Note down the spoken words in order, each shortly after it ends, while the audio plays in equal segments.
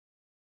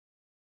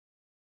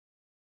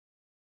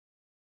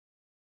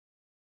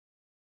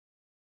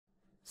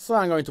So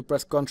I'm going to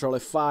press Ctrl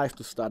F5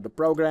 to start the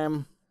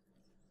program,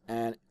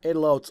 and it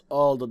loads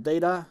all the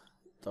data,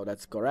 so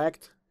that's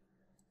correct.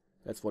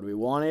 That's what we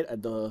wanted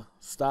at the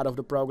start of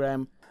the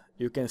program.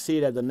 You can see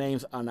that the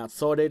names are not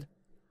sorted.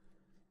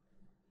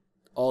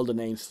 All the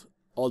names,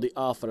 all the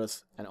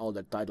authors and all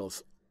the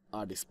titles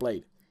are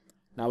displayed.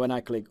 Now when I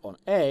click on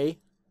A,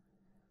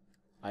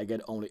 I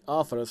get only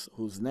authors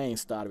whose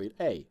names start with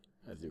A,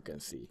 as you can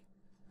see.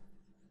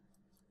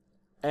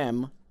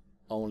 M,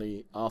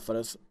 only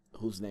authors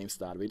whose names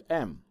start with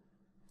M.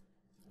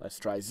 Let's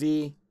try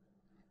Z.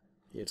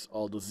 Here's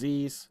all the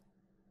Z's.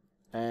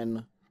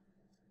 And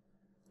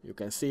you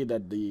can see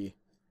that the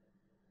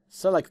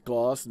select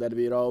clause that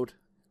we wrote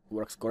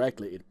works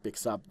correctly. It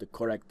picks up the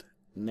correct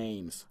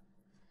names.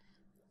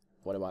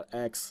 What about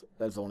X?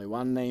 There's only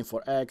one name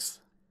for X,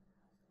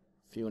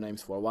 few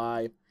names for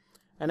Y.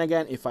 And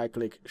again, if I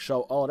click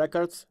Show All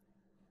Records,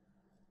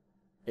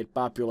 it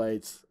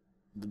populates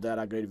the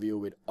data grid view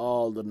with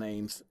all the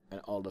names and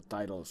all the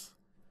titles.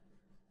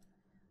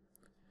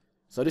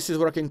 So this is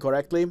working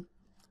correctly.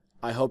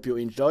 I hope you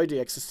enjoyed the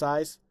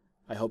exercise.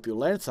 I hope you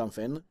learned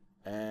something,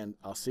 and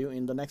I'll see you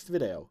in the next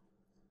video.